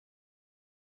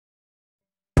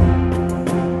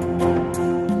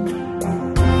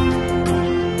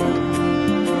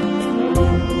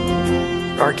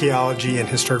Archaeology and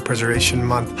Historic Preservation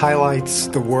Month highlights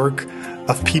the work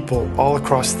of people all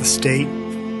across the state.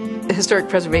 Historic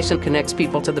preservation connects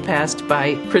people to the past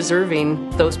by preserving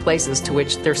those places to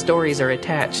which their stories are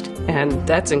attached. And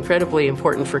that's incredibly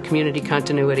important for community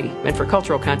continuity and for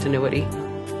cultural continuity.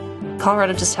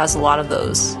 Colorado just has a lot of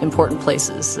those important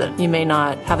places that you may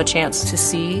not have a chance to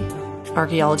see.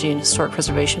 Archaeology and Historic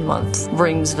Preservation Month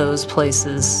brings those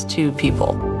places to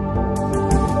people.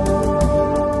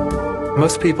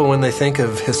 Most people, when they think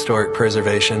of historic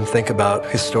preservation, think about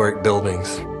historic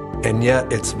buildings. And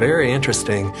yet it's very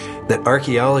interesting that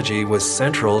archaeology was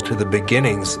central to the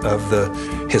beginnings of the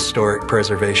historic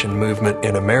preservation movement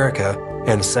in America,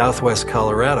 and Southwest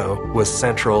Colorado was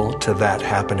central to that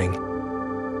happening.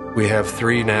 We have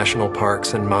 3 national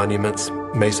parks and monuments: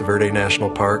 Mesa Verde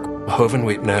National Park,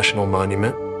 Hovenweep National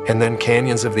Monument, and then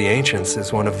Canyons of the Ancients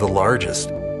is one of the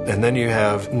largest. And then you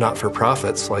have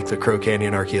not-for-profits like the Crow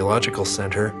Canyon Archaeological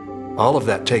Center. All of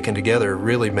that taken together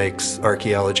really makes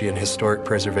archaeology and historic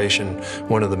preservation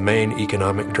one of the main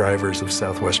economic drivers of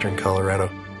southwestern Colorado.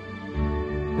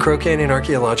 Crow Canyon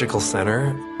Archaeological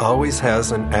Center always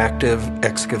has an active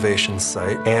excavation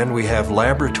site, and we have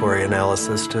laboratory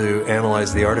analysis to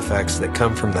analyze the artifacts that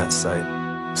come from that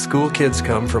site. School kids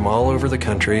come from all over the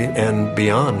country and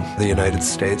beyond the United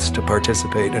States to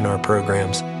participate in our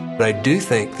programs. I do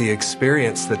think the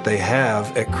experience that they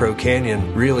have at Crow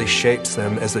Canyon really shapes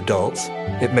them as adults.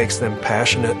 It makes them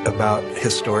passionate about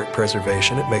historic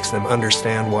preservation. It makes them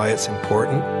understand why it's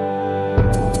important.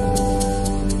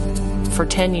 For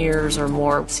 10 years or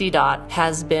more, CDOT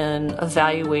has been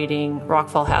evaluating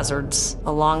rockfall hazards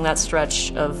along that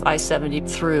stretch of I-70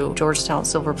 through Georgetown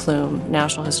Silver Plume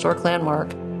National Historic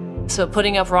Landmark. So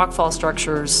putting up rockfall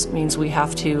structures means we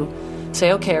have to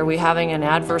say, okay, are we having an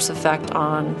adverse effect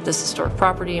on this historic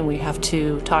property? And we have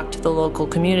to talk to the local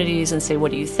communities and say,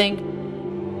 what do you think?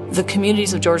 The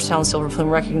communities of Georgetown and Silver Plume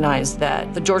recognize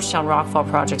that the Georgetown rockfall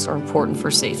projects are important for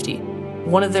safety.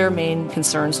 One of their main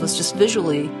concerns was just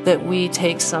visually that we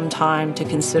take some time to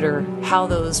consider how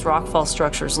those rockfall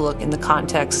structures look in the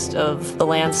context of the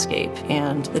landscape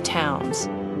and the towns.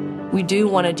 We do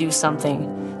want to do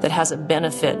something that has a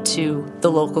benefit to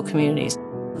the local communities.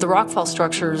 The rockfall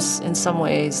structures, in some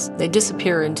ways, they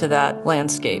disappear into that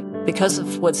landscape because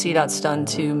of what CDOT's done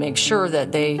to make sure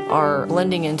that they are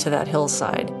blending into that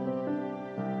hillside.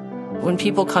 When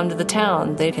people come to the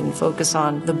town, they can focus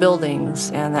on the buildings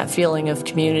and that feeling of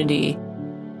community.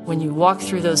 When you walk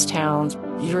through those towns,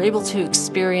 you're able to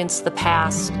experience the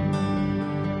past.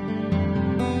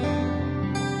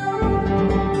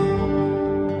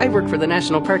 I work for the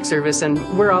National Park Service, and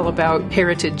we're all about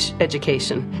heritage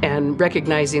education and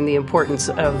recognizing the importance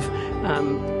of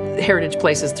heritage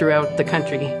places throughout the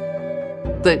country.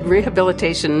 The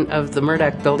rehabilitation of the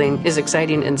Murdoch Building is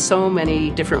exciting in so many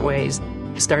different ways.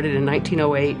 It started in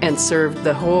 1908 and served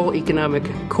the whole economic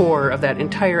core of that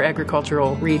entire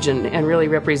agricultural region and really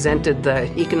represented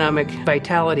the economic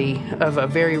vitality of a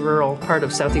very rural part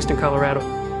of southeastern Colorado.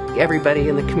 Everybody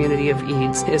in the community of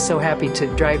Eads is so happy to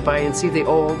drive by and see the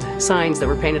old signs that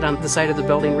were painted on the side of the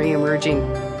building re-emerging.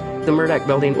 The Murdoch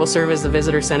Building will serve as the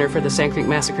visitor center for the Sand Creek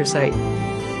Massacre site.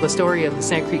 The story of the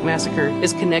Sand Creek Massacre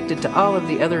is connected to all of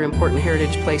the other important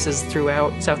heritage places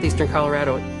throughout southeastern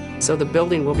Colorado. So the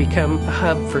building will become a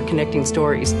hub for connecting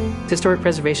stories. Historic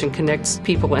preservation connects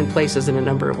people and places in a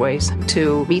number of ways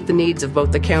to meet the needs of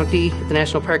both the county, the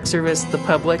National Park Service, the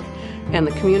public, and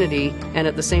the community, and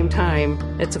at the same time,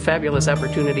 it's a fabulous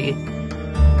opportunity.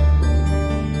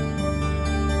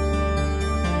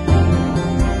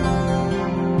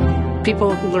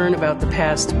 People learn about the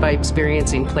past by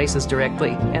experiencing places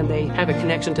directly, and they have a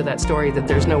connection to that story that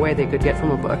there's no way they could get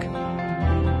from a book.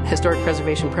 Historic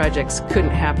preservation projects couldn't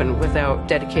happen without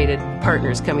dedicated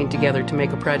partners coming together to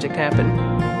make a project happen.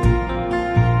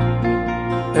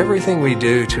 Everything we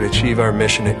do to achieve our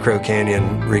mission at Crow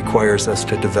Canyon requires us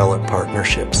to develop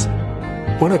partnerships.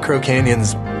 One of Crow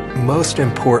Canyon's most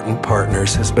important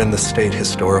partners has been the State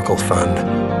Historical Fund.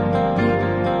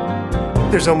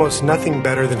 There's almost nothing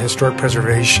better than historic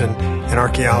preservation and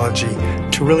archaeology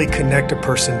to really connect a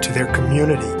person to their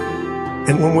community.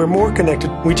 And when we're more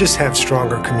connected, we just have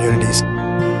stronger communities.